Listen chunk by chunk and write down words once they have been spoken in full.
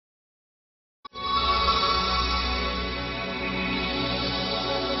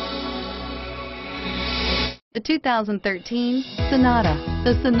The 2013 Sonata.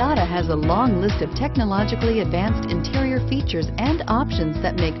 The Sonata has a long list of technologically advanced interior features and options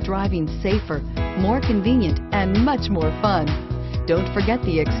that make driving safer, more convenient, and much more fun. Don't forget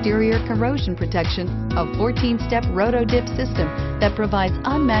the exterior corrosion protection, a 14-step roto-dip system that provides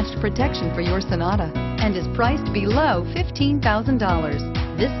unmatched protection for your Sonata and is priced below $15,000.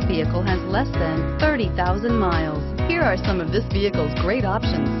 This vehicle has less than 30,000 miles. Here are some of this vehicle's great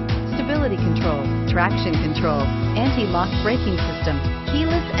options: stability control, traction control, anti-lock braking system,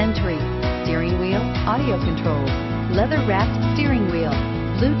 keyless entry, steering wheel audio controls, leather-wrapped steering wheel,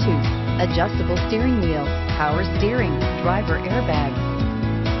 Bluetooth, adjustable steering wheel, power steering, driver airbag.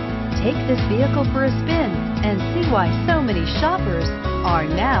 Take this vehicle for a spin and see why so many shoppers are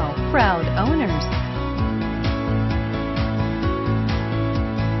now proud owners.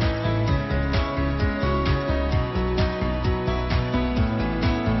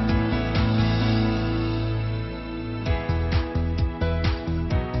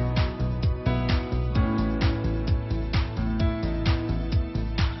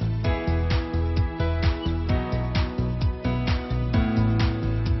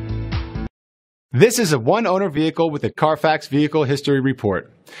 This is a one-owner vehicle with a Carfax Vehicle History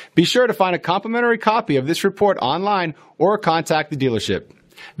Report. Be sure to find a complimentary copy of this report online or contact the dealership.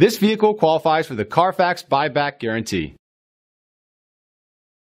 This vehicle qualifies for the Carfax Buyback Guarantee.